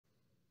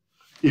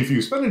If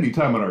you spend any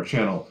time on our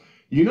channel,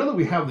 you know that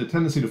we have the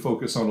tendency to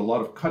focus on a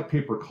lot of cut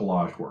paper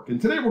collage work. And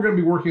today we're going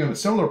to be working on a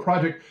similar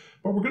project,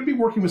 but we're going to be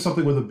working with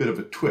something with a bit of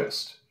a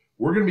twist.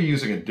 We're going to be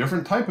using a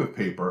different type of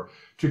paper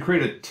to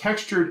create a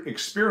textured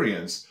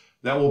experience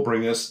that will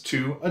bring us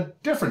to a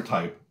different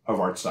type of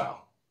art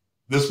style.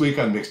 This week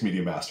on Mixed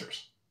Media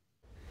Masters.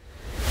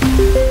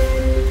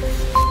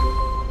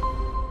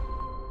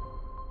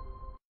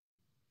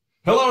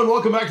 Hello and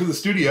welcome back to the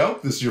studio.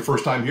 If this is your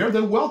first time here,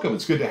 then welcome.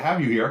 It's good to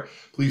have you here.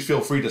 Please feel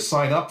free to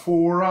sign up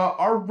for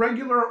our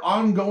regular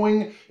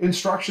ongoing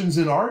instructions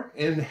in art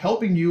and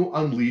helping you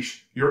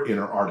unleash your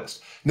inner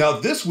artist. Now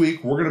this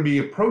week, we're going to be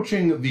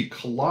approaching the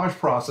collage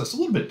process a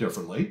little bit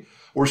differently.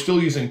 We're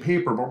still using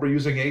paper, but we're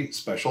using a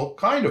special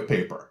kind of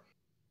paper.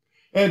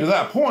 And to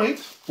that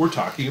point, we're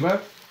talking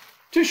about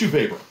tissue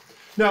paper.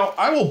 Now,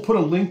 I will put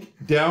a link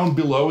down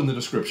below in the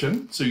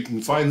description so you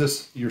can find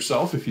this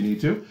yourself if you need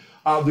to.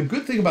 The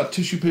good thing about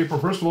tissue paper,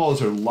 first of all, is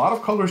there are a lot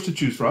of colors to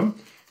choose from,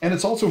 and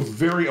it's also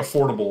very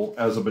affordable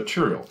as a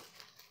material.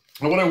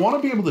 And what I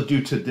want to be able to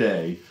do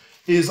today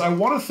is I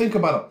want to think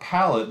about a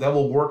palette that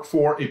will work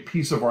for a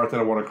piece of art that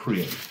I want to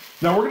create.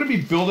 Now, we're going to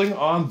be building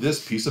on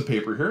this piece of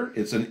paper here.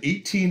 It's an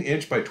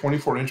 18-inch by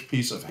 24-inch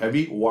piece of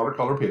heavy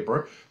watercolor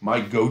paper,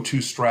 my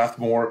go-to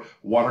Strathmore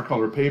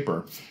watercolor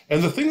paper.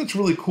 And the thing that's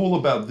really cool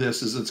about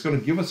this is it's going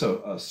to give us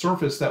a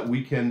surface that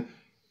we can,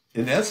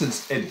 in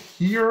essence,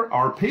 adhere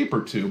our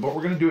paper to, but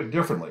we're going to do it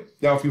differently.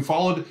 Now, if you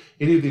followed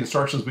any of the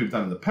instructions we've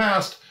done in the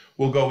past,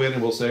 we'll go in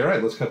and we'll say, all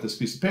right, let's cut this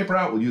piece of paper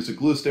out. We'll use a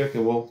glue stick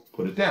and we'll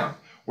put it down.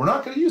 We're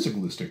not going to use a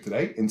glue stick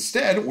today.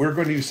 Instead, we're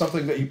going to use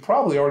something that you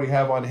probably already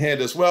have on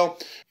hand as well,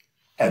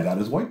 and that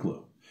is white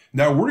glue.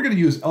 Now, we're going to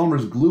use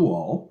Elmer's Glue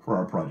All for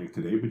our project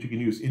today, but you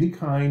can use any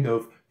kind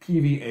of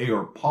PVA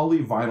or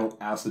polyvinyl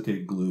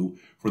acetate glue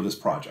for this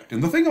project.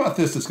 And the thing about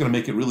this that's going to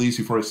make it really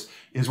easy for us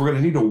is we're going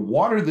to need to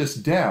water this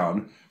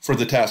down for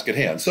the task at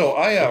hand. So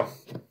I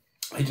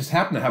just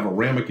happen to have a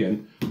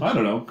ramekin, I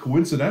don't know,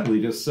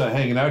 coincidentally just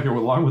hanging out here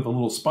along with a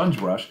little sponge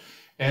brush.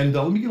 And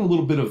let me get a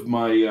little bit of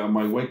my,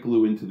 my white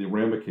glue into the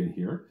ramekin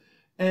here.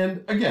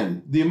 And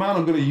again, the amount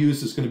I'm going to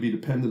use is going to be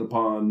dependent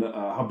upon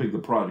how big the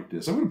project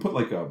is. I'm going to put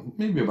like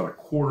maybe about a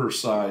quarter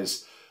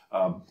size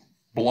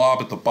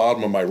blob at the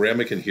bottom of my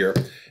ramekin here.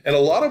 And a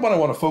lot of what I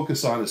want to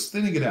focus on is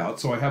thinning it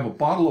out. So I have a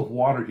bottle of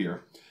water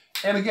here.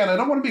 And again, I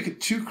don't want to make it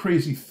too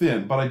crazy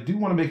thin, but I do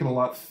want to make it a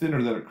lot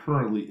thinner than it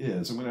currently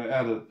is. I'm going to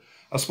add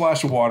a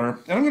splash of water,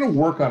 and I'm going to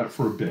work on it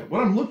for a bit.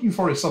 What I'm looking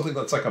for is something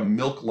that's like a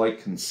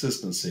milk-like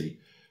consistency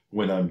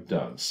when I'm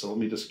done. So let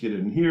me just get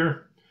in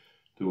here,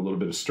 do a little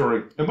bit of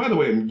stirring. And by the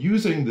way, I'm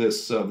using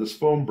this, this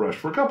foam brush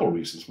for a couple of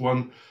reasons.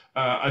 One,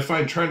 I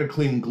find trying to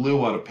clean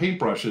glue out of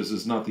paintbrushes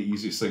is not the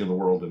easiest thing in the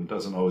world and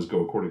doesn't always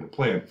go according to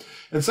plan.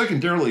 And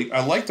secondarily,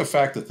 I like the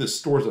fact that this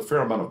stores a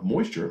fair amount of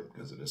moisture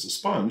because it is a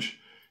sponge,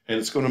 and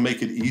it's going to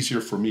make it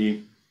easier for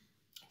me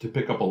to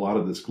pick up a lot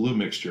of this glue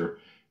mixture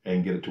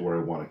and get it to where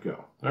I want to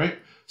go. All right,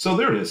 so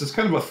there it is. It's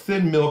kind of a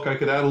thin milk. I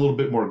could add a little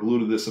bit more glue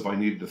to this if I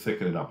needed to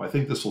thicken it up. I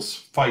think this will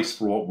suffice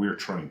for what we're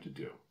trying to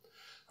do.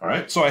 All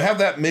right, so I have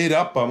that made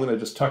up. I'm going to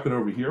just tuck it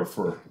over here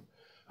for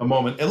a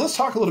moment. And let's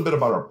talk a little bit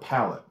about our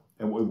palette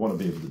and what we want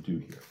to be able to do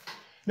here.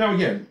 Now,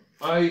 again,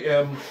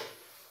 I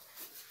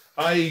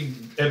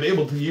am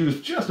able to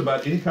use just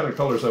about any kind of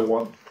colors I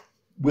want.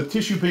 With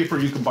tissue paper,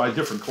 you can buy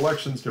different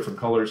collections, different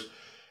colors.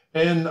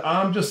 And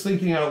I'm just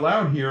thinking out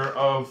loud here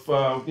of,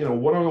 you know,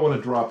 what do I want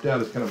to drop down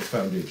as kind of a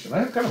foundation. I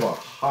have kind of a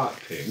hot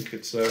pink.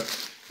 It's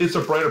a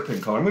brighter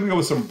pink color. I'm going to go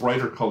with some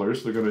brighter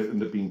colors. They're going to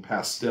end up being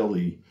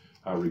pastel-y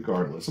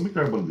regardless. Let me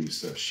grab one of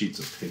these sheets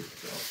of paper,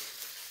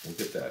 though. We'll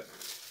get that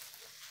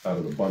out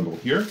of the bundle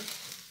here.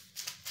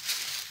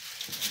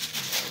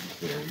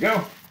 There we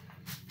go.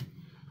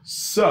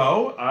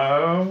 So,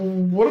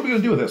 what are we going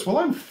to do with this? Well,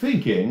 I'm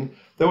thinking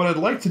that what I'd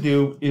like to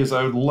do is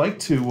I'd like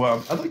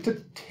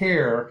to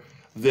tear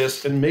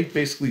this and make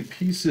basically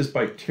pieces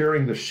by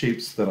tearing the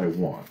shapes that I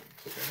want.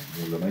 Okay,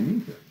 more than I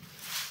need here.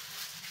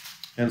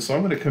 And so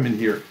I'm going to come in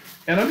here,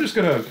 and I'm just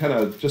going to kind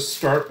of just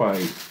start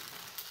by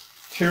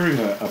tearing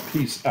a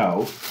piece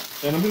out,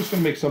 and I'm just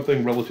going to make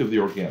something relatively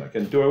organic.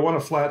 And do I want a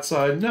flat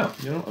side? No.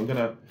 You know, I'm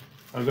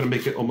gonna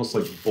make it almost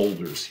like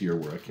boulders here,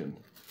 where I can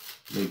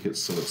make it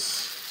so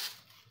it's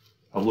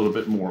a little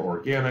bit more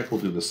organic.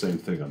 We'll do the same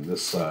thing on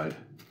this side.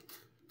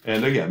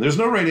 And again, there's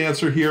no right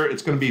answer here.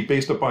 It's going to be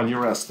based upon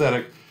your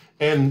aesthetic.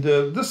 And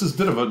this is a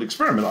bit of an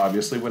experiment,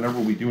 obviously, whenever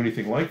we do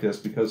anything like this,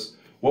 because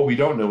what we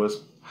don't know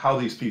is how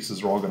these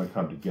pieces are all going to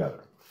come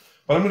together.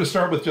 But I'm going to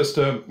start with just,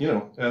 you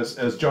know,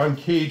 as John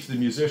Cage, the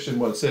musician,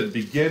 once said,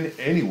 begin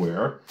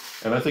anywhere.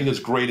 And I think it's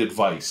great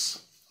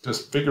advice.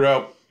 Just figure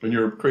out when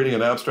you're creating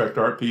an abstract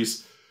art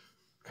piece,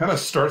 kind of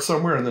start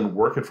somewhere and then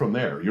work it from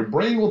there. Your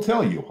brain will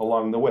tell you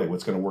along the way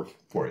what's going to work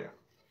for you.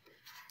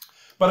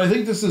 But I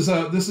think this is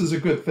a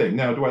good thing.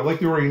 Now, do I like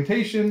the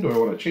orientation? Do I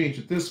want to change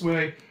it this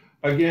way?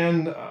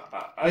 Again,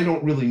 I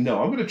don't really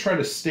know. I'm going to try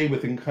to stay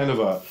within kind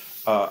of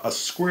a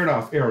squared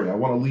off area. I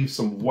want to leave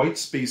some white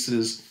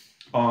spaces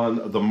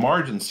on the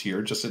margins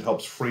here, just it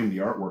helps frame the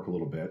artwork a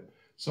little bit.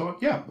 So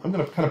yeah, I'm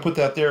going to kind of put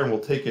that there, and we'll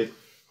take it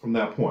from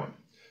that point.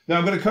 Now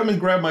I'm going to come and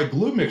grab my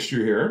glue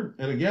mixture here.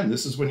 And again,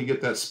 this is when you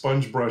get that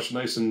sponge brush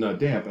nice and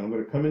damp. And I'm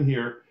going to come in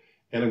here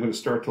and I'm going to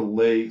start to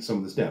lay some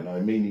of this down. Now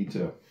I may need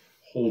to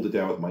hold it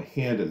down with my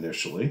hand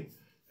initially.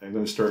 I'm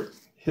going to start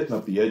hitting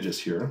up the edges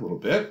here a little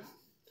bit.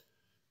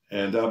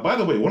 And by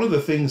the way, one of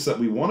the things that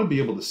we want to be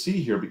able to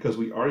see here, because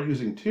we are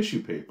using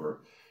tissue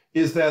paper,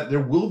 is that there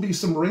will be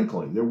some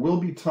wrinkling. There will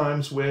be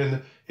times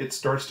when it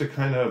starts to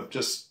kind of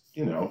just,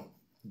 you know,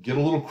 get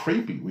a little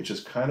crepey, which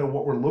is kind of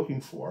what we're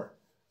looking for.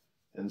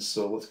 And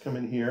so let's come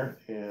in here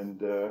and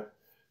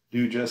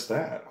do just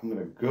that. I'm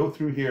going to go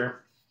through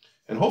here,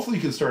 and hopefully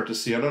you can start to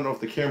see, I don't know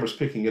if the camera's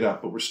picking it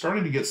up, but we're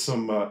starting to get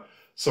some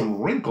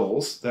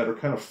wrinkles that are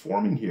kind of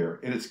forming here,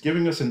 and it's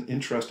giving us an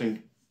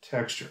interesting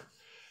texture.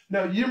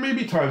 Now, there may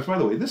be times, by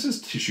the way, this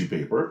is tissue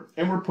paper,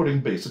 and we're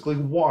putting basically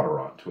water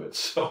onto it.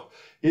 So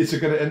is it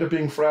going to end up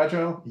being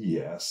fragile?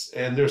 Yes.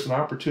 And there's an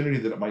opportunity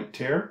that it might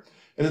tear.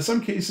 And in some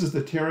cases,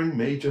 the tearing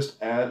may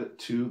just add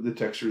to the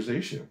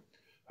texturization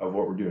of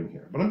what we're doing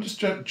here. But I'm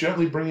just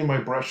gently bringing my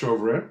brush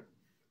over it,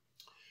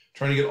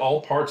 trying to get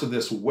all parts of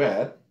this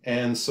wet,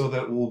 and so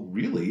that will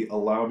really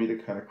allow me to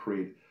kind of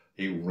create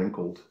a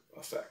wrinkled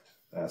effect.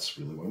 That's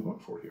really what I'm going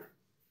for here.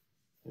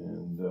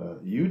 And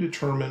you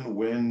determine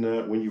when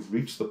you've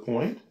reached the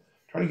point.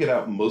 Trying to get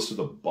out most of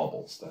the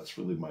bubbles. That's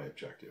really my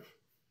objective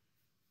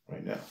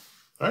right now.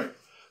 All right.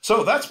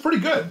 So that's pretty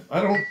good.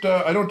 I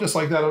don't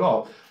dislike that at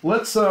all.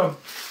 Let's,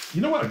 you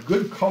know what? A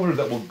good color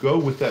that will go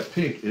with that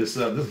pink is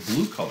this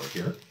blue color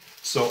here.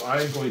 So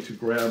I'm going to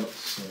grab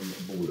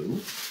some blue.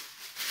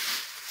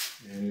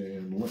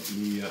 And let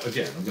me,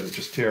 again, I'm going to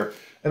just tear.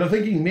 And I'm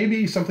thinking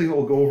maybe something that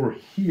will go over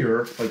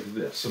here like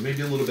this. So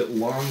maybe a little bit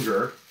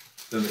longer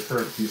than the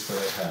current piece that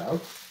I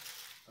have.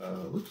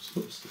 Oops,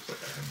 looks like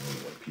I have more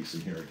than one piece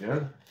in here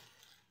again.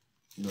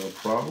 No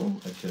problem.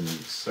 I can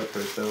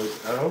separate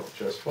those out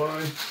just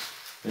fine.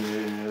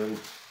 And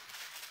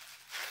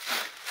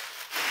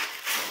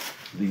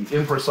the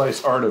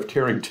imprecise art of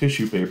tearing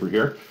tissue paper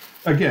here.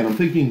 Again, I'm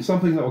thinking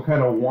something that will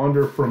kind of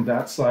wander from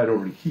that side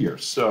over to here.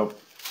 So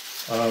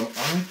I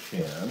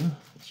can,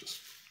 let's just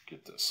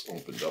get this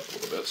opened up a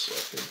little bit so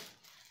I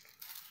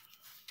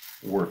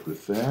can work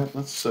with that.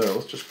 Let's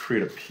just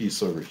create a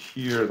piece over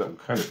here that will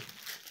kind of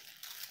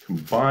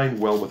combine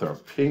well with our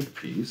pink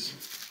piece.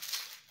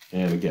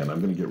 And again, I'm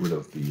going to get rid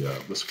of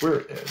the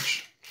square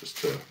edge just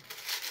to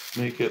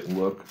make it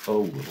look a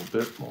little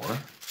bit more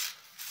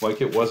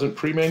like it wasn't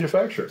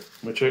pre-manufactured,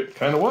 which it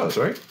kind of was,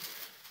 right?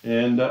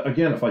 And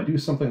again, if I do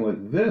something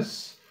like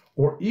this,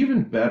 or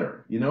even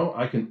better, you know,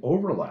 I can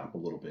overlap a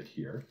little bit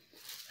here,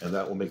 and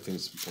that will make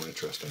things more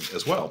interesting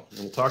as well.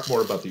 And we'll talk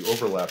more about the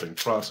overlapping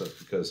process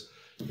because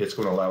it's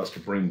going to allow us to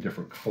bring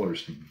different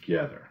colors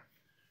together.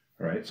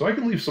 All right, so I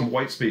can leave some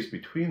white space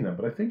between them,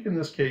 but I think in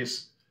this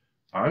case,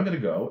 I'm going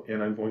to go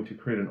and I'm going to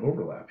create an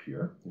overlap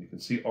here. And you can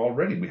see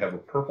already we have a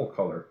purple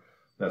color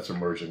that's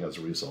emerging as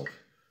a result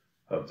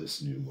of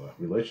this new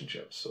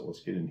relationship. So let's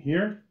get in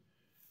here.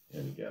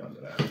 And again, I'm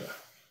going to have to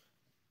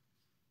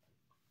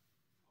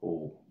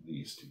pull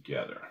these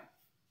together.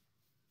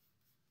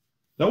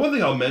 Now, one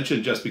thing I'll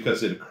mention just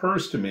because it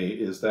occurs to me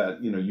is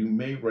that, you know, you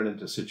may run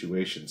into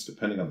situations,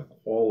 depending on the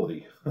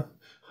quality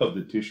of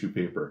the tissue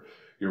paper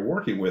you're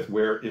working with,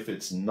 where if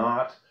it's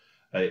not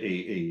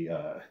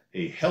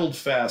a held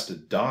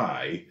fast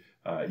dye,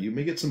 you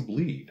may get some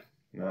bleed.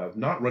 I've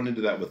not run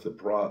into that with the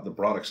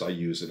products I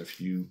use, and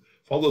if you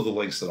follow the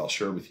links that I'll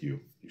share with you,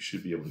 you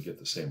should be able to get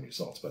the same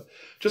results. But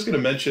just going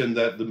to mention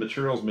that the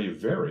materials may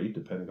vary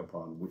depending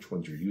upon which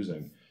ones you're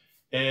using.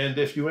 And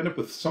if you end up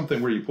with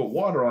something where you put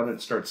water on it,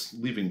 it starts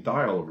leaving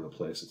dye all over the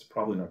place, it's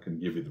probably not going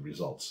to give you the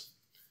results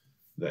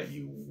that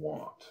you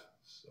want.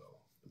 So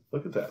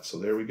look at that. So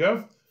there we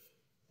go.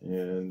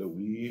 And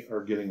we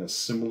are getting a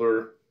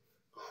similar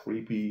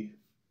creepy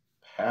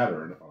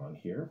pattern on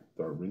here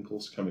with our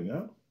wrinkles coming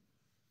out.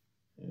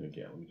 And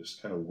again, let me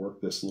just kind of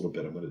work this a little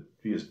bit. I'm going to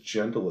be as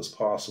gentle as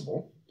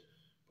possible,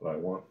 but I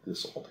want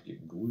this all to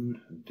get glued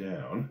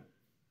down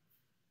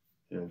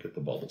and get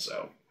the bubbles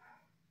out.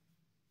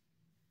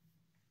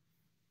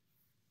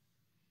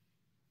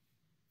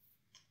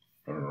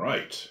 All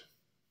right.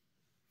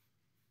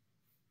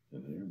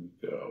 And there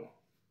we go.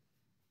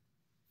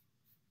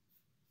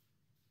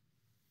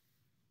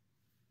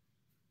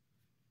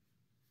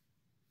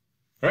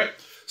 All right.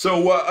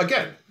 So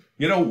again,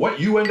 you know, what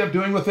you end up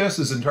doing with this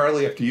is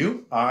entirely up to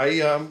you. I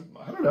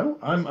don't know.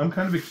 I'm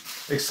kind of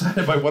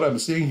excited by what I'm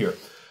seeing here.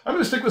 I'm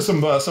going to stick with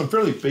some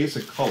fairly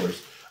basic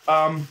colors.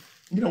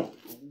 You know,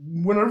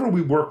 whenever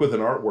we work with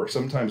an artwork,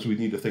 sometimes we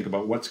need to think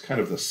about what's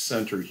kind of the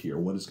center here.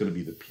 What is going to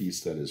be the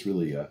piece that is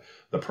really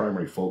the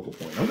primary focal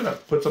point. I'm going to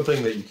put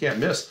something that you can't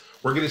miss.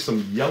 We're getting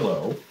some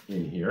yellow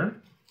in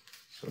here.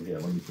 So yeah,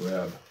 let me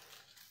grab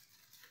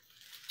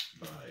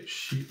my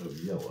sheet of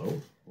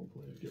yellow.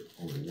 Hopefully I get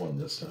only one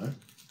this time.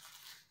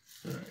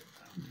 All right,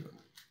 I'm good.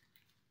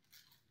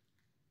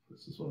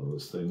 This is one of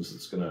those things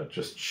that's going to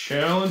just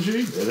challenge you.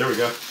 Yeah, there we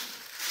go.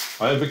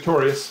 I am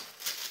victorious.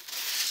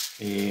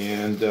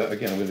 And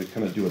again, I'm going to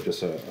kind of do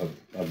just a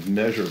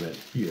measurement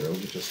here. Let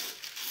me just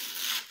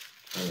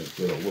I'm going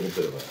to get a little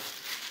bit of a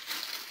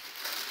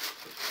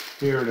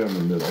hair down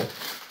the middle.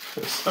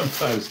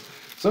 Sometimes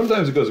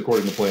it goes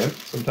according to plan,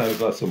 sometimes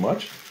not so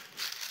much.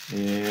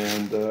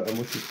 And I'm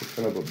looking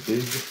for kind of a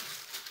big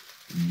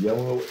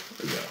yellow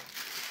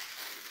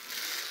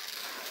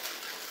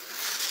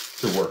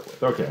to work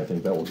with. Okay, I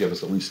think that will give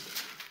us at least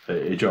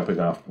a jumping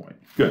off point.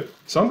 Good.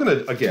 So I'm going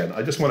to, again,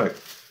 I just want to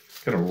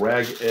kind of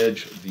rag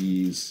edge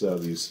these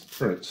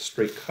current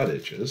straight cut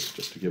edges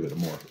just to give it a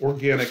more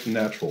organic,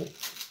 natural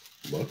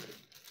look.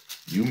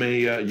 You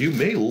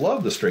may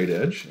love the straight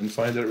edge and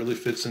find that it really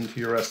fits into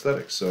your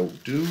aesthetic. So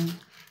do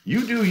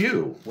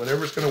you.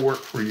 Whatever's going to work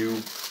for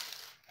you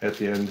at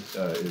the end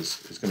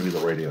is going to be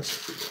the right answer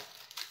for you.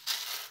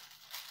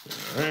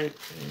 All right,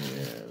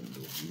 and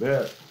we'll do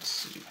that. Let's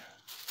see.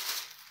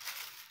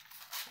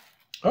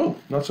 Oh,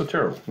 not so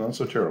terrible, not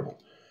so terrible.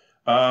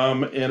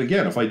 And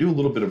again, if I do a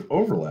little bit of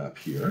overlap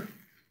here,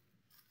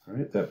 all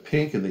right, that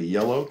pink and the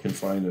yellow can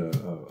find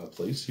a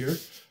place here.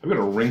 I've got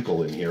a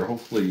wrinkle in here.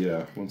 Hopefully,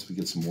 once we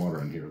get some water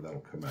in here,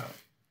 that'll come out.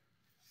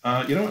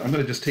 You know what? I'm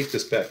going to just take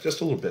this back just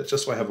a little bit,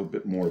 just so I have a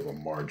bit more of a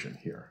margin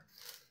here.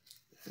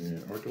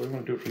 And, or do I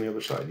want to do it from the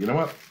other side? You know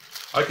what?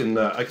 I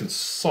can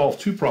solve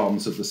two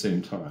problems at the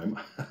same time.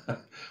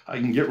 I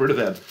can get rid of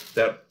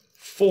that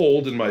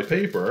fold in my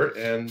paper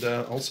and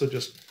also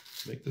just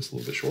make this a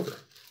little bit shorter.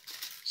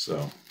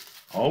 So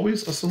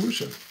always a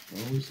solution.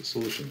 Always a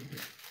solution in here.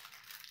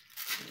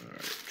 All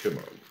right, come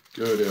on,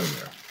 go down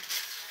there.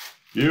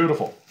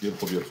 Beautiful,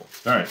 beautiful, beautiful.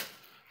 All right,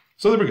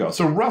 so there we go.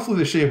 So roughly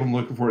the shape I'm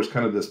looking for is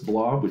kind of this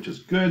blob, which is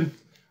good.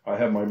 I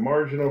have my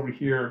margin over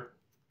here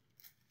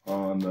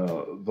on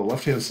the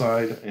left-hand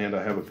side, and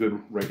I have a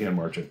good right-hand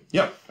margin.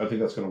 Yep, I think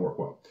that's going to work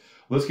well.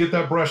 Let's get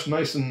that brush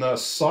nice and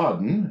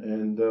sodden,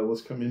 and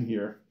let's come in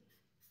here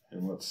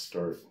and let's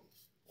start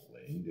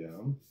laying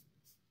down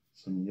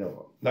some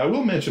yellow. Now I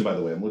will mention, by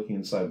the way, I'm looking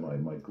inside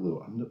my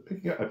glue.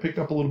 I picked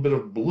up a little bit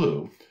of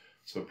blue.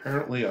 So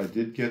apparently I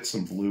did get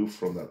some blue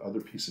from that other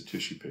piece of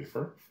tissue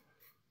paper.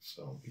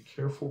 So be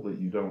careful that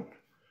you don't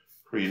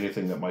create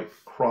anything that might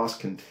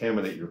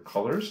cross-contaminate your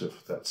colors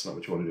if that's not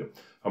what you want to do.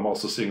 I'm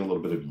also seeing a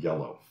little bit of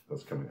yellow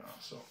that's coming off.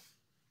 So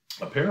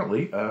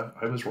apparently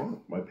I was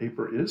wrong. My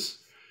paper is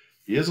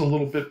a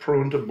little bit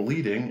prone to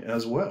bleeding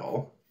as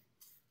well.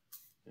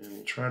 And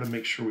we'll try to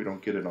make sure we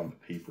don't get it on the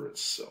paper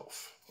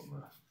itself, on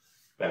the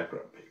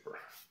background paper.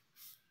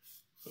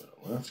 So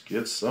let's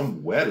get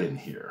some wet in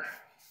here.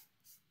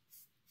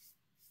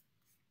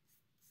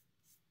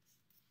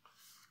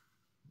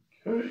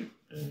 Okay,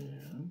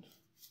 and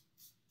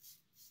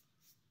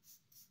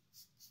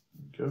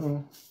there we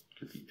go.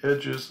 Get the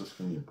edges. That's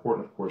going to be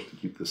important, of course, to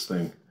keep this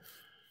thing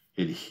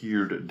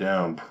adhered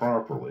down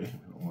properly.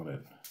 I don't want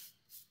it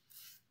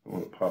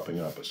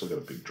popping up. I still got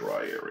a big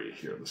dry area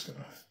here that's going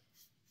to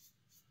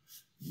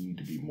need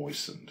to be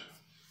moistened.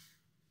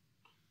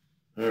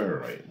 All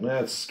right,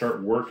 let's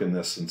start working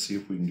this and see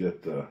if we can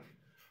get the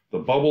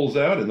bubbles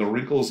out and the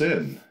wrinkles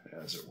in,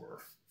 as it were.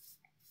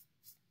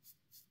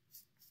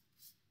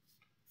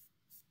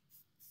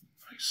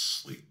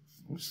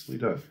 Nicely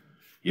done.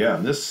 Yeah,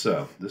 and this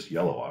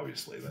yellow,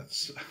 obviously,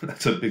 that's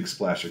a big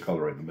splash of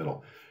color right in the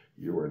middle.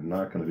 You are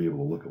not going to be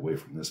able to look away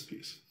from this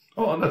piece.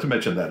 Oh, not to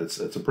mention that it's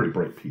a pretty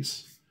bright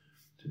piece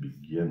to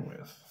begin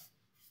with.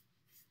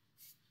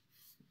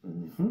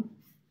 All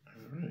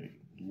right,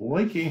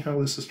 liking how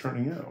this is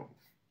turning out.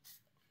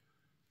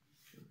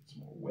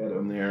 Some more wet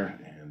on there,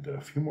 and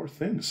a few more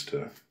things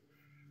to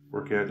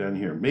work out down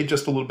here. Made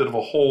just a little bit of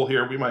a hole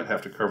here. We might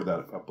have to cover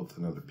that up with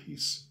another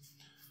piece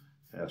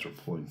as we're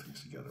pulling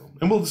things together.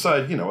 And we'll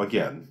decide, you know,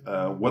 again,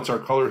 what's our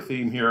color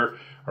theme here?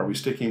 Are we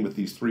sticking with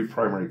these three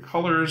primary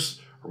colors?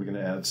 Are we going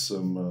to add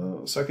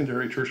some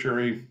secondary,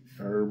 tertiary?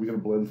 Or are we going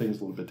to blend things a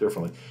little bit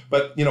differently?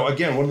 But, you know,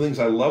 again, one of the things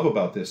I love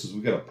about this is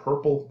we've got a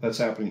purple that's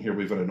happening here.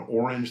 We've got an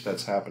orange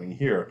that's happening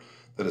here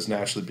that is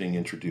naturally being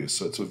introduced.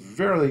 So it's a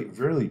very,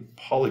 very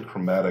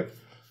polychromatic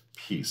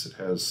piece. It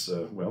has,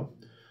 well,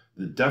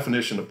 the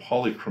definition of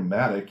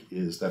polychromatic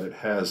is that it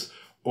has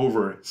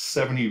over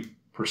 70%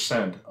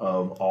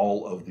 of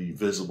all of the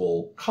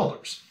visible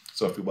colors.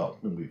 So if we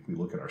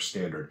look at our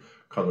standard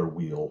color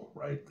wheel,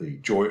 right, the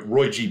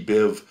Roy G.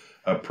 Biv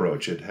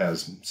approach, it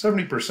has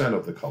 70%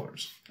 of the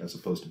colors, as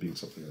opposed to being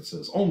something that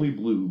says only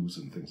blues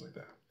and things like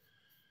that.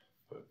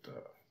 But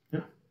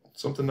yeah,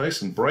 something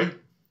nice and bright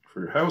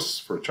for your house,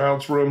 for a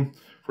child's room,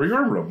 for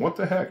your room. What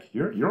the heck?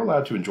 You're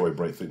allowed to enjoy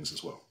bright things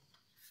as well.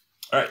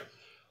 All right.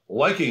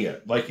 Liking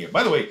it.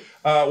 By the way,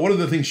 one of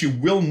the things you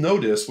will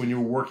notice when you're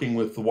working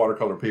with the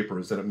watercolor paper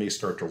is that it may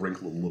start to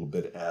wrinkle a little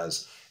bit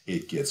as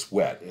it gets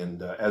wet.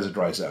 And as it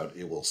dries out,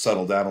 it will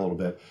settle down a little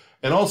bit.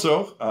 And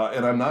also,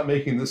 and I'm not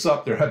making this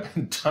up, there have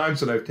been times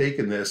that I've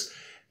taken this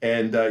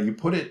and you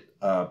put it,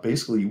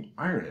 basically you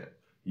iron it.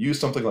 You use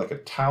something like a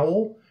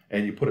towel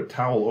and you put a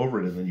towel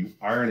over it and then you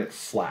iron it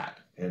flat.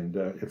 And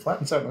it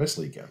flattens out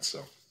nicely again.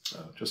 So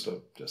just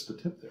a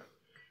tip there.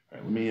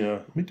 All right,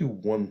 let me do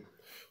one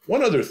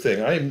other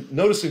thing. I'm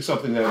noticing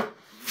something that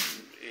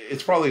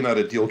it's probably not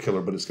a deal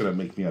killer, but it's going to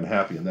make me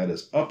unhappy, and that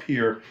is up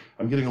here,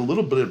 I'm getting a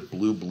little bit of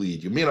blue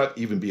bleed. You may not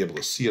even be able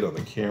to see it on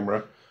the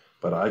camera,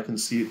 but I can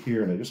see it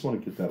here, and I just want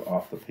to get that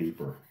off the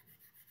paper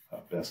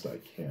best I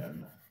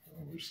can.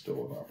 There's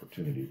still an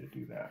opportunity to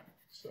do that.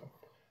 So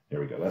there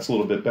we go. That's a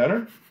little bit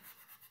better.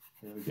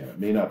 And again, it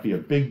may not be a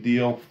big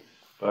deal,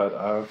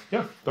 but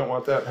yeah, don't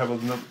want that. Have a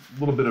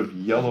little bit of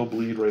yellow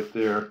bleed right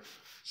there.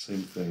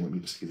 Same thing. Let me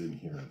just get in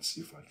here and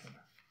see if I can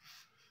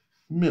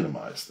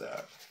minimize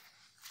that.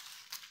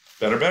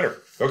 Better,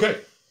 better. Okay.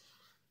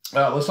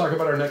 Let's talk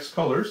about our next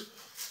colors.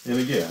 And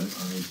again,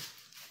 I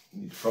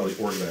need to probably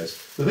organize.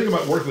 The thing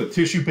about working with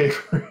tissue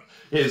paper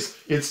is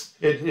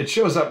it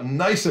shows up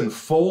nice and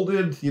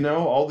folded, you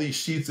know, all these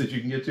sheets that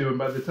you can get to, and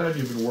by the time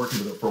you've been working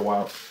with it for a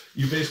while,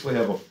 you basically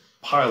have a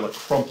pile of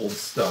crumpled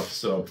stuff.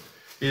 So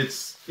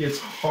it's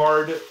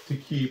hard to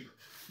keep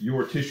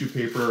your tissue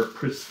paper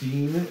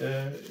pristine,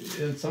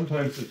 and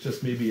sometimes it's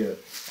just maybe a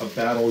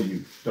battle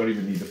you don't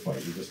even need to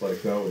fight. You just let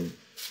it go and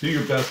do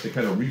your best to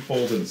kind of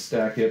refold and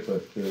stack it,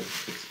 but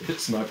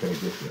it's not going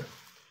to get there.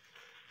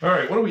 All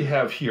right, what do we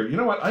have here? You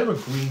know what? I have a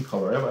green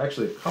color. I have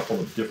actually a couple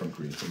of different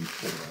greens. Let me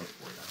pull it out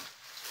for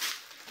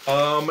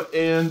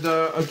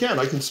you. Again,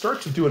 I can start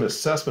to do an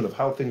assessment of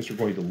how things are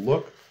going to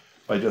look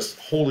by just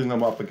holding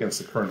them up against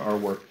the current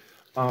artwork.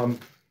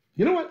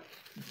 You know what?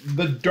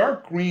 The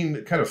dark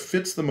green kind of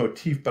fits the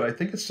motif, but I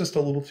think it's just a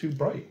little too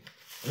bright.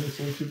 I think it's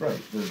a little too bright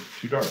or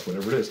too dark,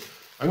 whatever it is.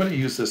 I'm going to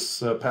use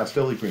this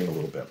pastel-y green a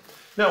little bit.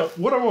 Now,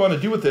 what I want to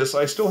do with this,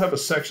 I still have a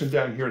section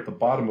down here at the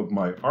bottom of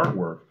my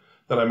artwork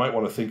that I might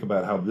want to think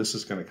about how this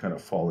is going to kind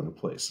of fall into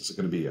place. Is it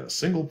going to be a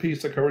single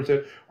piece that covers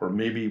it, or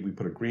maybe we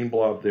put a green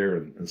blob there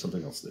and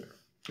something else there?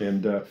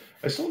 And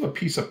I still have a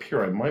piece up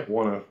here I might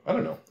want to, I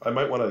don't know, I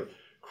might want to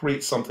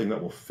create something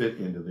that will fit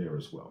into there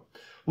as well.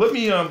 Let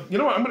me, you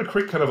know what, I'm going to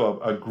create kind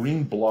of a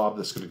green blob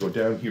that's going to go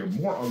down here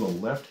more on the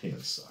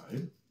left-hand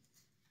side.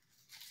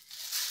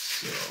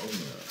 So,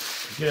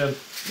 again,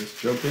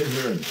 let's jump in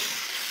here and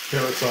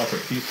tear us off a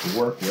piece to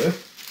work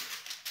with.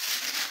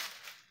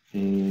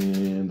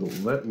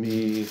 And let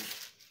me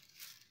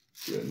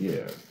kind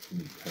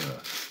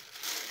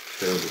of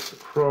tear this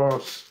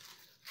across.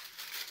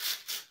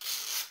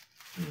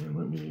 And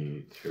let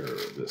me tear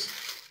this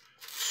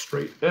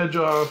straight edge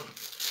off.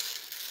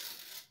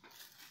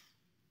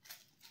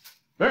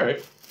 All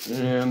right,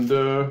 and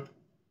oh,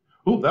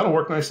 that'll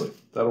work nicely.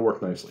 That'll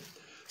work nicely.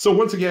 So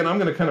once again, I'm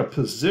going to kind of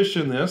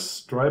position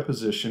this, dry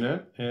position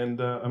it,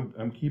 and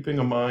I'm keeping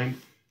a mind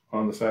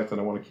on the fact that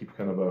I want to keep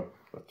kind of a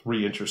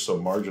 3-inch or so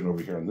margin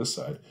over here on this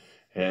side,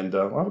 and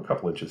I'll have a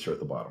couple inches here at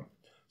the bottom.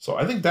 So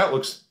I think that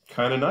looks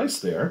kind of nice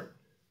there,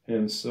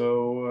 and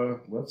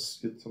so let's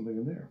get something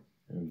in there.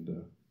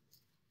 And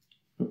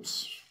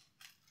oops,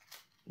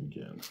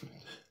 again,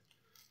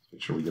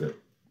 make sure we get it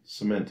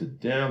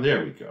cemented down.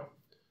 There we go.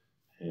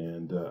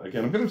 And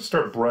again, I'm going to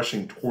start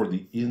brushing toward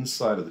the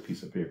inside of the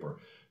piece of paper,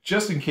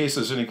 just in case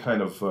there's any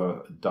kind of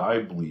dye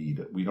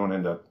bleed. We don't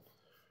end up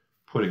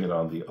putting it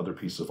on the other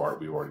piece of art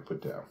we've already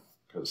put down,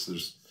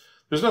 because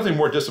there's nothing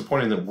more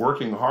disappointing than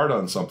working hard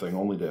on something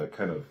only to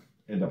kind of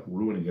end up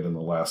ruining it in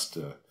the last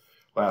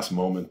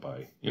moment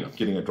by, you know,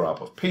 getting a drop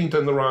of paint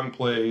in the wrong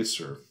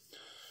place, or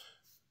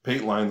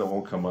paint line that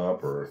won't come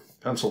up, or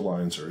pencil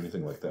lines or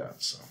anything like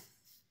that. So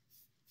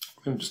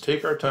we're going to just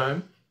take our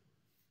time.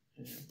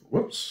 And,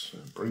 whoops,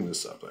 bring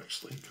this up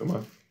actually. Come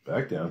on,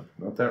 back down.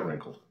 Not that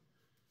wrinkled.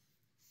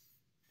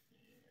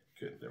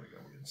 Good, there we go.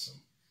 We're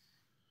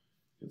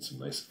getting some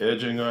nice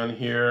edging on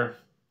here.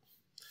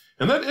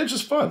 And that edge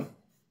is fun.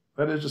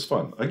 That edge is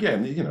fun.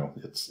 Again, you know,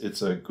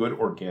 it's a good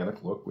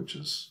organic look, which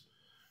is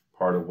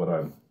part of what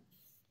I'm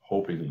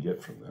hoping to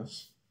get from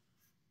this.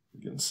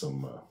 We're getting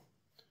some,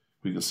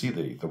 we can see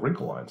the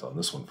wrinkle lines on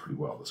this one pretty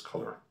well. This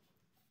color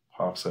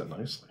pops that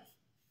nicely.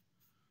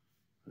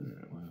 All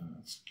right,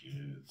 let's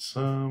get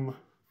some.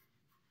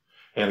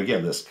 And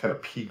again, this kind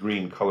of pea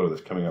green color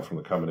that's coming out from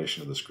the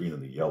combination of this green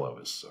and the yellow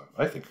is,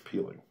 I think,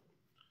 appealing.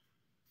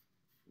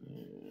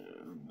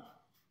 And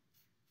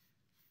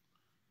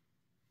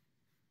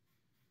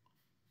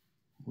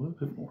a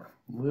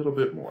little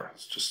bit more.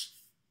 It's just,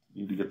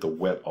 need to get the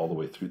wet all the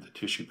way through the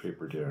tissue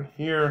paper down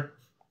here.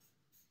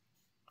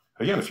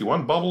 Again, if you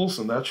want bubbles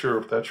and that's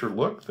your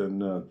look, then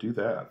do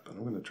that. But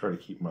I'm going to try to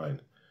keep mine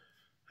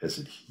as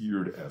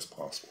adhered as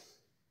possible.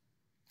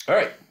 All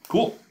right,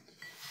 cool.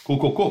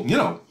 Cool. You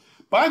know,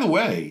 by the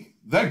way,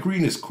 that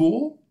green is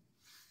cool,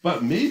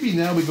 but maybe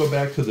now we go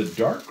back to the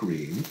dark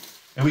green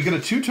and we get a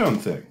two-tone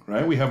thing,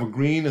 right? We have a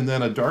green and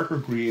then a darker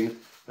green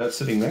that's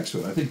sitting next to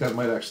it. I think that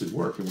might actually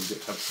work, and we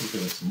have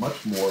something that's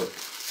much more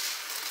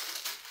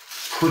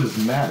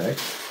prismatic.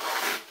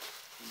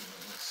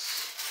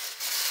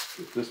 Let's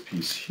get this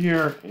piece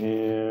here,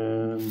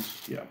 and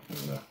yeah, I'm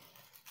going to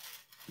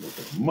make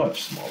it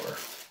much smaller.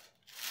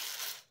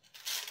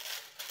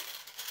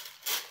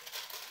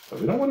 So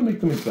we don't want to make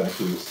them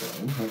exactly the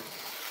same. That's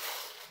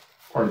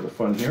part of the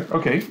fun here.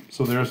 Okay,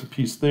 so there's a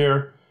piece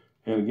there.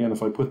 And again,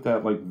 if I put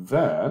that like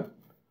that,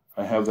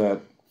 I have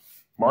that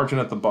margin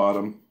at the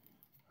bottom.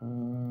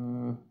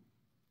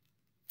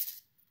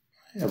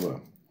 I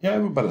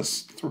have about a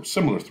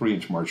similar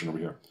 3-inch margin over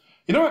here.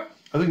 You know what?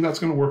 I think that's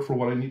going to work for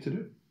what I need to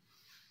do.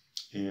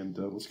 And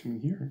let's come in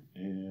here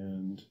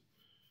and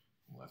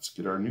let's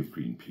get our new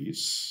green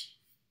piece.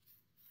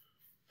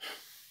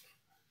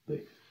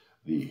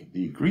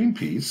 The green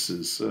piece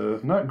is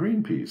not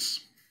green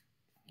piece,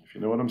 if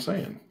you know what I'm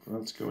saying.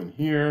 Let's go in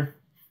here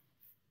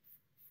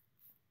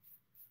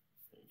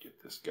and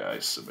get this guy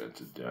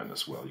cemented down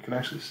as well. You can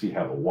actually see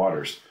how the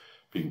water's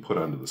being put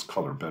onto this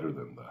color better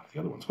than the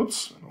other ones.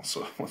 Whoops, and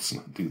also let's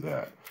not do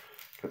that.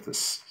 Got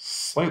this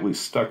slightly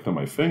stuck to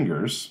my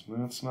fingers.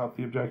 That's not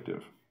the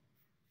objective.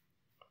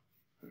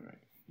 All right,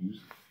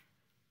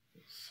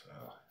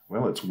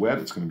 well, it's wet.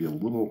 It's going to be a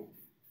little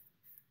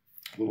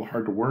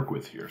hard to work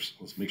with here. So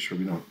let's make sure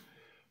we don't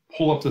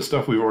pull up the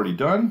stuff we've already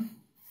done.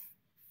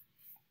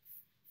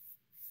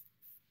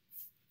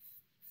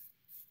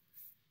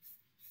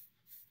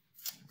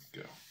 There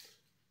we go.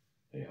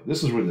 Yeah,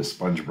 this is where the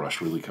sponge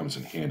brush really comes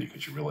in handy,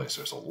 because you realize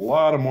there's a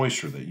lot of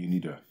moisture that you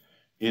need to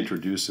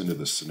introduce into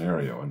this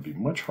scenario, and it'd be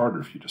much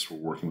harder if you just were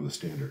working with a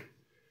standard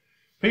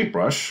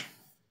paintbrush.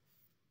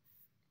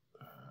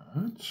 But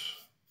there we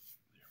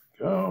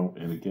go.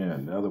 And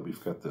again, now that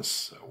we've got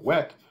this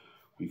wet,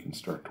 we can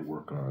start to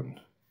work on,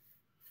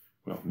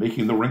 well,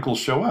 making the wrinkles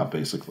show up,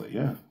 basically.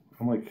 Yeah,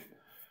 unlike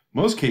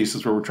most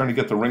cases where we're trying to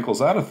get the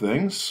wrinkles out of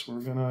things,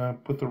 we're going to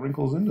put the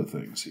wrinkles into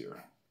things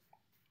here.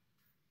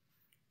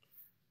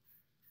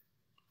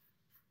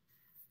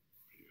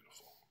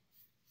 Beautiful.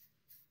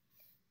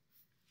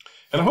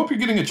 And I hope you're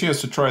getting a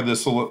chance to try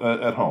this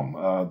at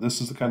home.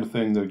 This is the kind of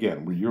thing that,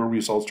 again, where your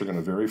results are going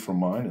to vary from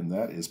mine, and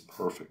that is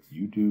perfect.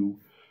 You do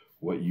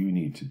what you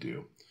need to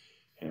do,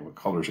 and what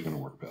colors are going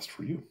to work best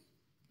for you.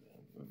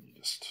 And you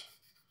just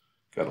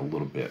got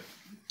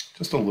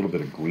just a little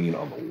bit of green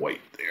on the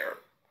white there.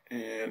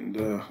 And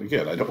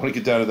again, I don't want to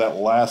get down to that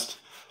last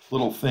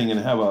little thing and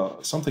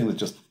have something that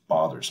just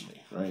bothers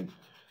me, right?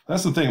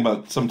 That's the thing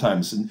about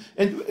sometimes, and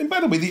by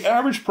the way, the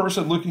average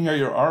person looking at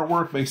your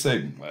artwork may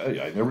say,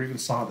 hey, I never even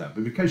saw that.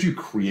 But because you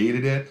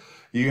created it,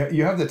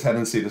 you have the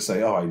tendency to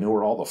say, oh, I know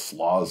where all the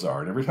flaws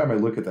are. And every time I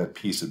look at that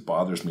piece, it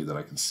bothers me that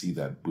I can see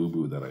that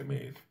boo-boo that I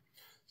made.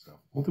 So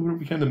we'll do what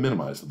we can to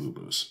minimize the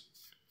boo-boos.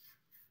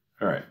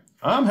 All right,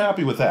 I'm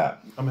happy with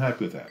that.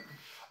 Happy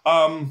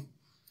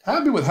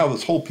with how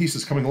this whole piece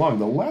is coming along.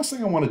 The last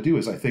thing I want to do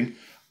is I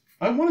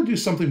want to do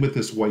something with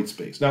this white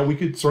space. Now, we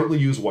could certainly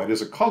use white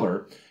as a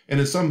color,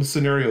 and in some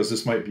scenarios,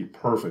 this might be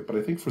perfect. But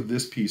I think for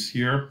this piece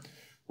here,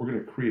 we're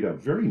going to create a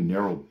very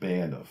narrow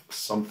band of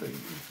something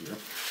in here.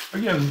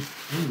 Again, I'm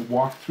going to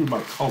walk through my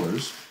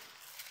colors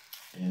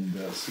and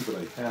see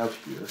what I have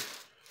here.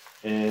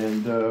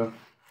 And do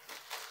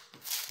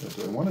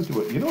I want to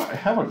do it? You know, I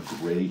have a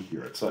gray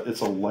here. It's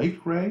a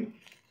light gray,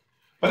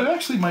 but it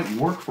actually might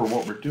work for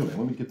what we're doing.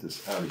 Let me get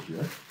this out of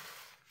here.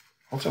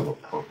 I also have a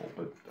purple,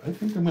 but I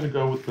think I'm going to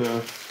go with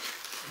the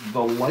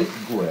light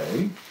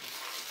gray.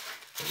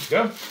 There we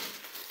go.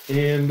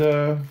 And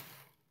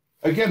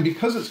again,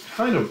 because it's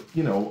kind of,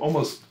 you know,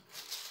 almost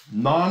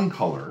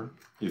non-color,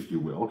 if you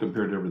will,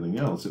 compared to everything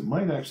else, it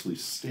might actually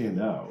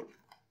stand out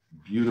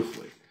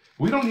beautifully.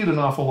 We don't need an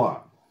awful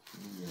lot.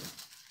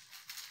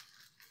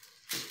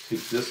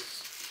 Take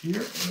this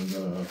here and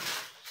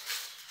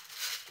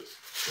just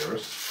tear a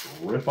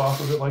strip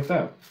off of it like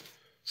that.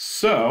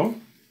 So,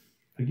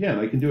 again,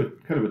 I can do a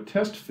kind of a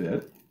test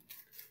fit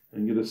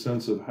and get a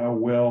sense of how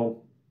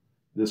well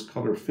this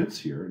color fits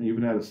here, and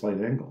even at a slight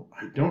angle.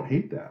 I don't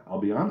hate that, I'll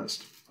be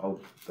honest.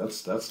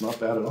 That's not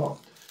bad at all.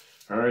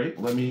 All right,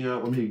 let me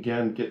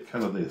again get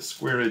kind of the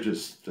square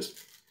edges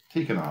just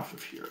taken off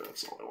of here.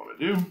 That's all I want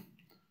to do.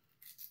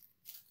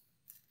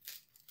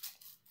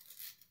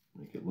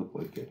 Make it look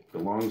like it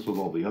belongs with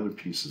all the other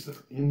pieces that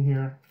are in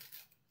here.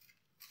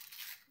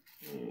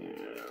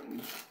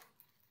 And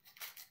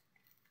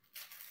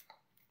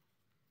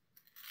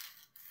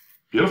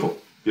beautiful,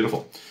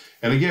 beautiful.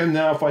 And again,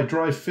 now if I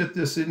dry fit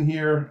this in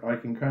here, I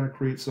can kind of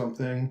create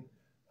something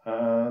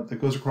that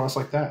goes across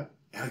like that.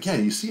 And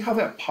again, you see how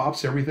that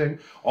pops everything?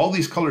 All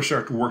these colors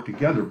start to work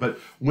together, but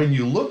when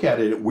you look at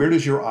it, where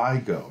does your eye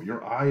go?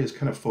 Your eye is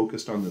kind of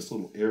focused on this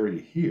little area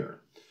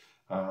here.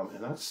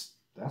 And that's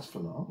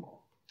phenomenal.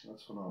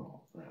 That's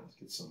phenomenal. All right, let's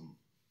get some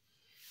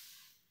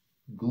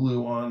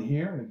glue on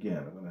here.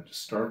 Again, I'm going to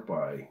just start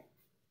by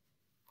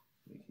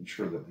making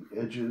sure that the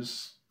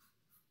edges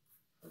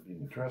are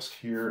being addressed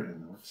here,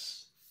 and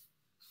it's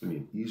going to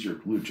be an easier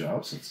glue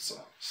job since it's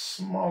a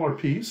smaller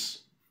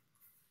piece.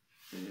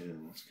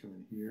 And let's come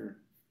in here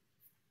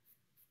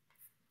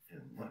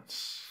and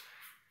let's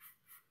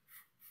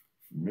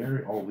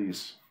marry all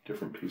these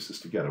different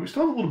pieces together. We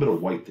still have a little bit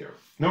of white there.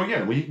 Now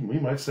again, we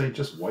might say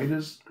just white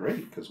is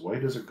great, because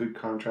white is a good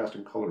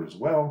contrasting color as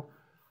well.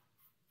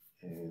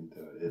 And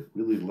it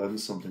really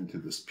lends something to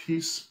this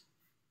piece.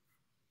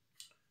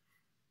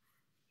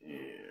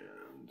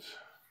 And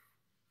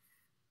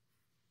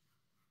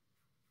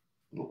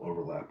a little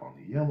overlap on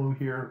the yellow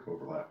here,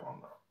 overlap on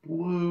the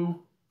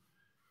blue,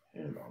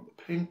 and on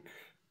the pink.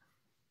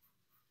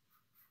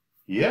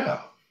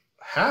 Yeah,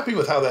 happy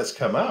with how that's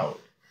come out.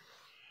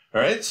 All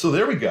right, so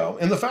there we go.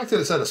 And the fact that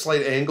it's at a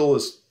slight angle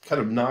is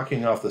kind of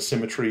knocking off the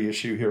symmetry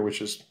issue here,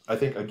 which is, I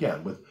think,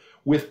 again,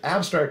 with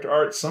abstract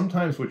art,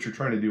 sometimes what you're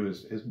trying to do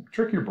is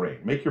trick your brain,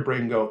 make your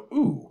brain go,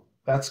 ooh,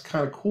 that's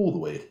kind of cool the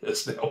way it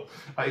is. Now,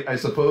 I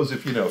suppose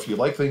if you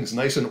like things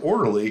nice and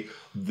orderly,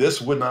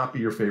 this would not be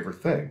your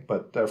favorite thing.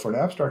 But for an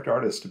abstract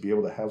artist to be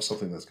able to have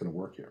something that's going to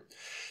work here.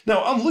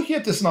 Now, I'm looking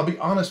at this and I'll be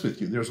honest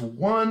with you. There's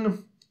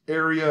one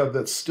area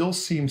that still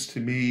seems to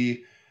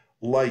me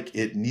like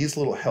it needs a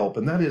little help,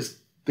 and that is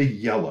the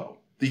yellow.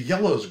 The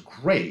yellow is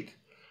great,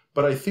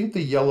 but I think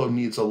the yellow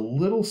needs a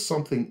little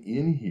something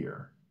in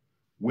here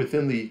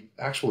within the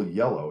actual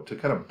yellow to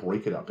kind of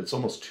break it up. It's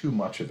almost too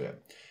much of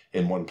it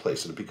in one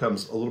place, and it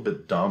becomes a little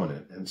bit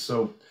dominant. And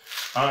so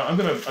I'm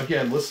gonna,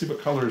 again, let's see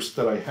what colors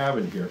that I have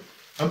in here.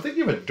 I'm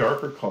thinking of a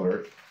darker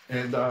color,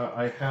 and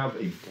I have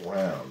a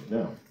brown.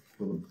 Now,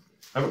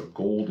 I have a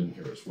gold in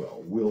here as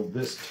well. Will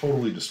this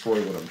totally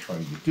destroy what I'm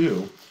trying to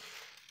do?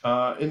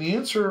 And the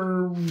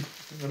answer,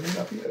 that may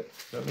not be it.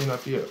 That may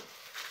not be it.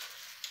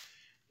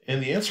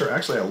 And the answer,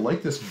 actually, I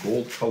like this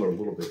gold color a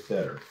little bit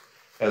better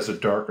as a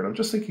darker. And I'm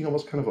just thinking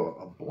almost kind of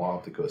a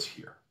blob that goes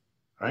here,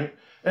 right?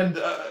 And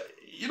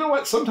you know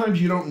what?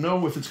 Sometimes you don't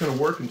know if it's going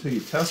to work until you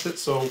test it.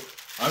 So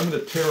I'm going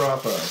to tear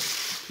off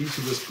a piece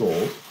of this gold.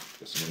 I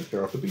guess I'm going to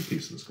tear off a big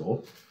piece of this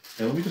gold.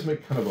 And let me just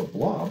make kind of a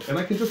blob. And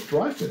I can just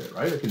dry fit it,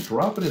 right? I can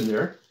drop it in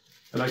there.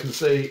 And I can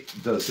say,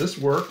 does this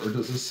work? Or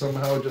does this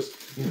somehow just,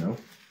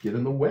 get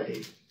in the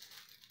way?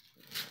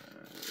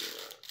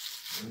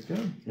 There we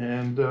go.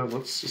 And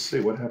let's just see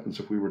what happens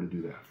if we were to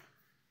do that.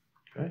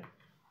 Okay.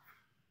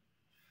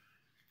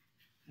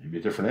 Maybe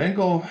a different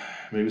angle.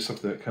 Maybe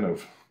something that kind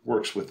of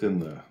works within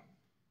the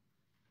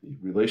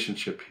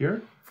relationship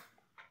here.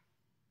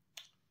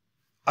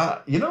 I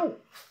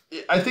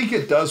think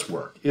it does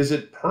work. Is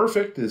it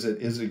perfect? Is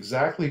it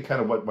exactly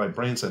kind of what my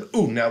brain said,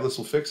 ooh, now this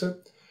will fix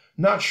it?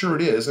 Not sure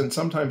it is, and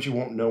sometimes you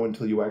won't know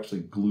until you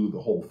actually glue the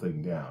whole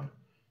thing down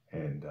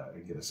and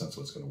get a sense of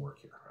what's going to work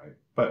here, right?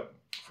 But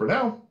for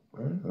now,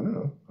 I don't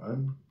know.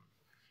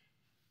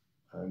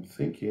 I'm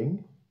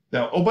thinking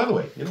now. Oh, by the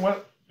way, you know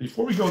what?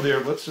 Before we go there,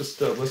 let's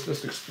just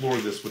explore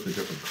this with a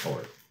different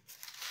color.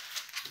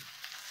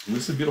 And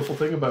this is the beautiful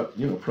thing about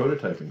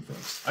prototyping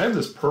things. I have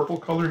this purple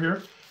color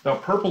here. Now,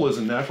 purple is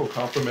a natural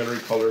complementary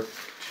color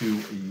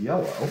to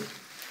yellow,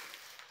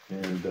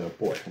 and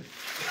boy,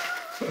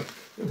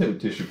 the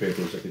tissue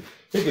paper is it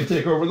can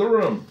take over the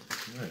room.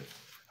 All right.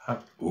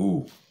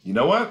 Ooh, you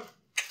know what?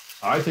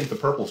 I think the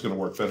purple is going to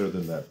work better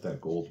than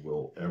that gold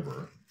will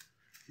ever.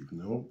 Even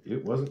though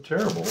it wasn't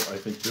terrible, I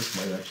think this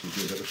might actually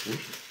be a better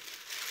solution.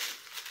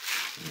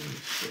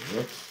 So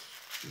let's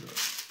do a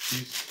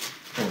piece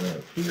coming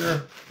out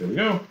here. There we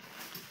go.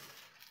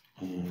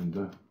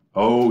 And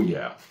oh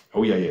yeah.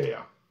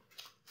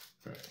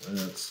 All right,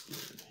 let's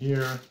get in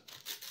here.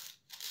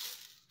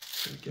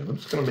 And again, I'm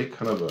just going to make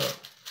kind of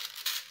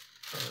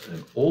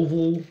an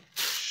oval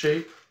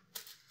shape.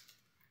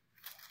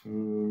 I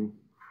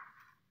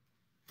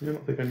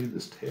don't think I need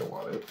this tail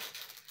on it.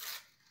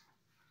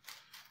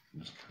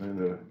 Just kind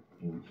of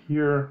in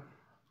here,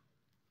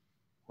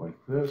 like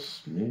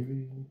this,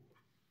 maybe.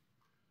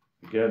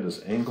 Again,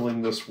 does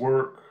angling this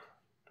work?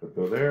 Could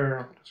go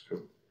there. Just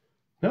go.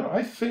 No,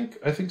 I think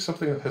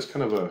something that has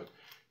kind of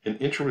an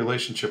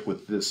interrelationship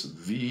with this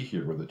V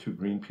here, where the two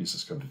green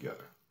pieces come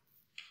together,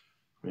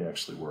 may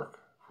actually work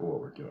for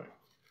what we're doing.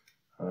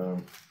 Let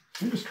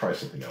me just try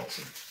something else.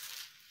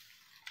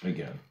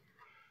 Again,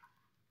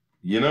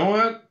 you know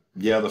what?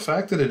 Yeah, the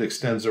fact that it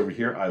extends over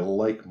here, I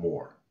like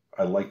more.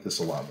 I like this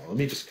a lot more. Let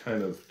me just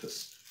kind of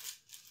just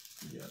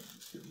get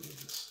rid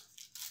of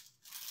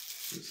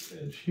this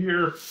edge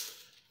here,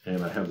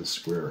 and I have the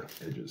square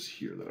edges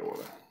here that I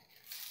want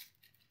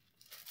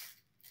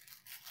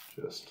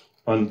to just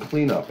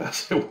unclean up,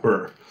 as it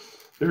were.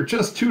 They're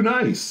just too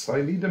nice.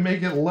 I need to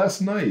make it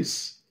less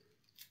nice.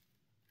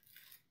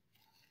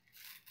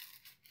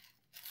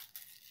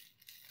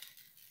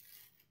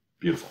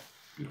 Beautiful,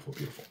 beautiful,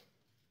 beautiful.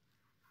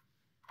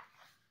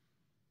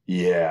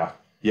 Yeah,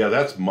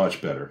 that's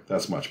much better.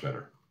 That's much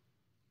better.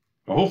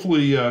 Well,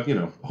 hopefully,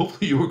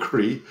 hopefully you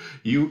agree.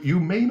 You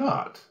may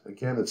not.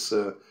 Again, it's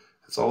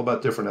all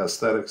about different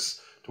aesthetics.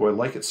 Do I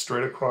like it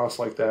straight across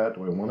like that?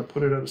 Do I want to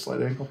put it at a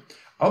slight angle?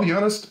 I'll be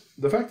honest.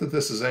 The fact that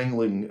this is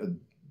angling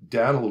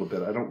down a little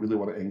bit, I don't really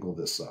want to angle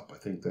this up. I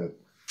don't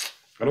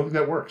think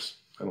that works.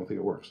 I don't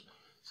think it works.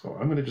 So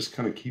I'm going to just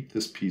kind of keep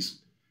this piece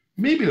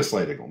maybe at a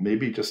slight angle,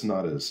 maybe just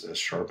not as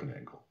sharp an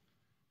angle.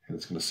 And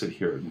it's going to sit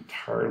here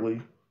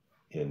entirely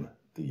in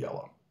the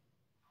yellow.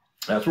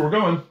 That's where we're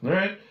going, all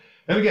right?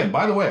 And again,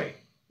 by the way,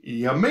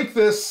 you make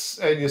this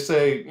and you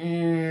say,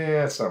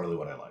 that's not really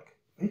what I like.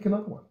 Make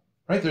another one,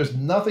 right? There's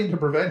nothing to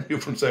prevent you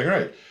from saying, all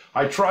right,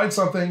 I tried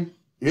something,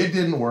 it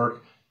didn't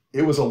work,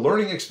 it was a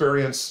learning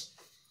experience,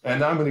 and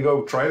now I'm going to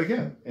go try it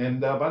again.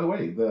 And by the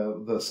way,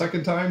 the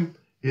second time,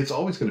 it's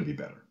always going to be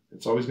better.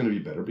 It's always going to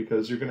be better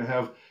because you're going to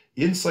have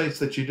insights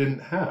that you didn't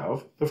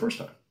have the first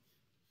time.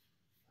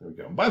 There we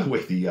go. And by the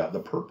way,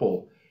 the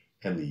purple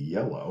and the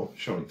yellow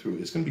showing through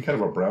is going to be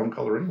kind of a brown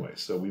color anyway.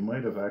 So we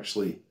might have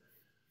actually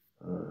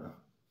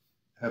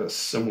had a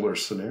similar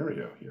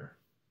scenario here.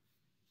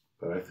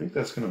 But I think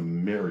that's going to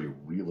marry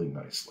really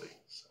nicely.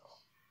 So.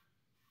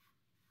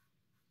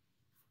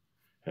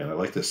 And I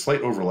like this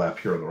slight overlap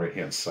here on the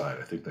right-hand side.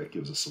 I think that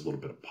gives us a little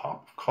bit of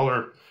pop of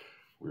color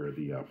where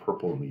the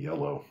purple and the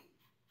yellow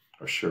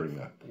are sharing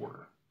that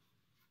border.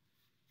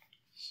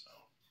 So.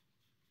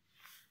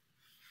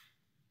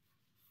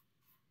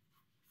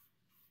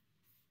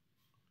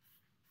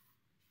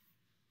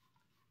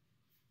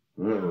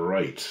 All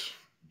right.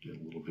 Get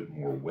a little bit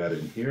more wet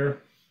in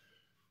here.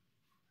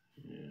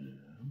 And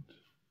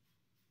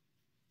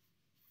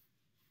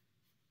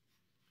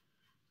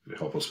to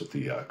help us with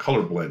the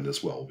color blend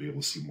as well. We'll be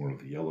able to see more of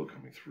the yellow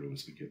coming through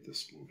as we get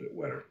this a little bit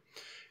wetter.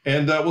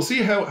 And we'll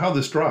see how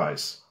this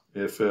dries.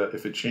 If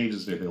it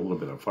changes anything a little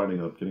bit,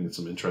 I'm getting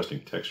some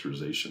interesting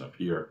texturization up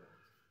here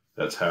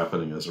that's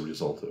happening as a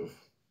result of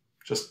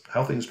just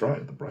how things dry,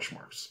 the brush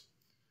marks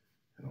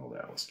and all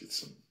that. Let's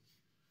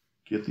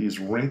get these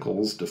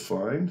wrinkles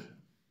defined.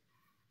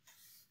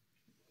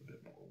 A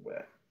bit more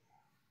wet.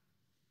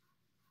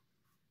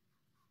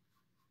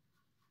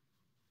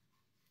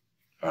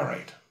 All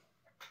right.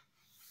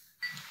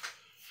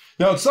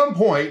 Now, at some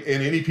point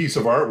in any piece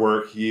of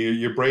artwork,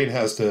 your brain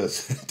has to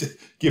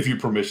give you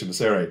permission to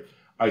say, all right,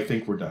 I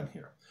think we're done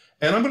here.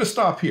 And I'm going to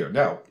stop here.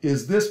 Now,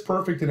 is this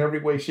perfect in every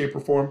way, shape, or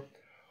form?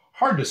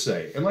 Hard to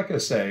say. And like I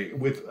say,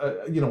 with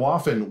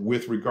often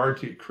with regard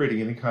to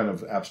creating any kind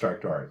of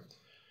abstract art,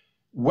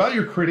 while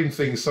you're creating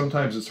things,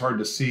 sometimes it's hard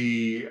to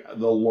see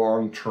the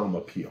long-term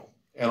appeal.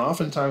 And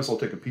oftentimes I'll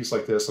take a piece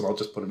like this and I'll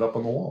just put it up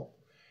on the wall.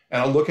 And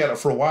I'll look at it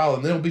for a while,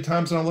 and there'll be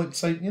times when I'll look and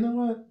say, you know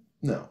what?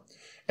 No.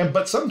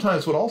 But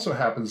sometimes what also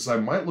happens is I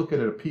might look at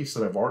a piece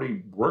that I've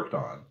already worked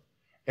on,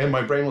 and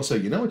my brain will say,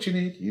 you know what you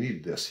need? You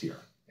need this here.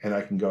 And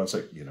I can go and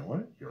say, you know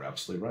what? You're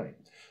absolutely right.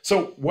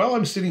 So while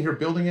I'm sitting here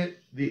building it,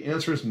 the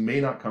answers may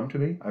not come to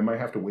me. I might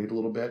have to wait a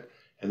little bit,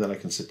 and then I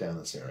can sit down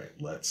and say, all right,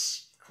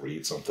 let's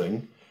create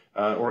something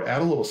or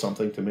add a little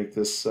something to make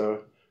this go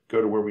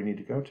to where we need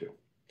to go to.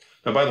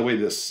 Now, by the way,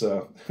 this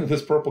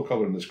this purple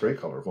color and this gray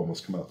color have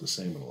almost come out the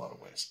same in a lot of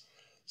ways.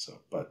 So,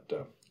 but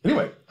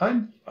anyway,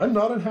 I'm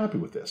not unhappy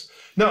with this.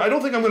 Now, I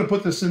don't think I'm going to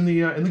put this in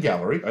the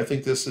gallery. I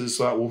think this is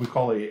what we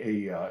call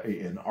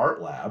an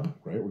art lab,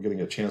 right? We're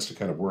getting a chance to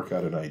kind of work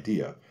out an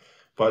idea.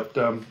 But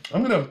I'm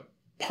going to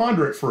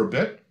ponder it for a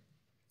bit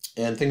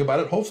and think about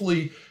it.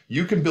 Hopefully,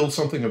 you can build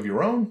something of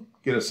your own,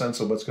 get a sense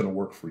of what's going to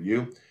work for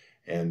you,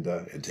 and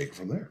take it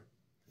from there.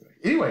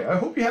 Anyway, I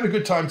hope you had a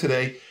good time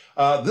today.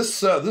 This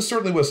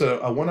certainly was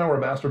a 1 hour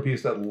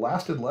masterpiece that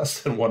lasted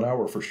less than 1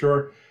 hour for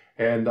sure.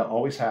 And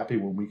always happy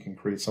when we can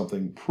create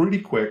something pretty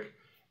quick,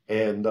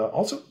 and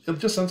also it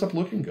just ends up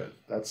looking good.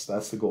 That's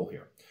the goal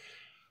here.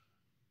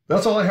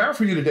 That's all I have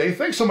for you today.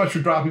 Thanks so much for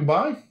dropping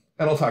by,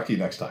 and I'll talk to you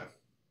next time.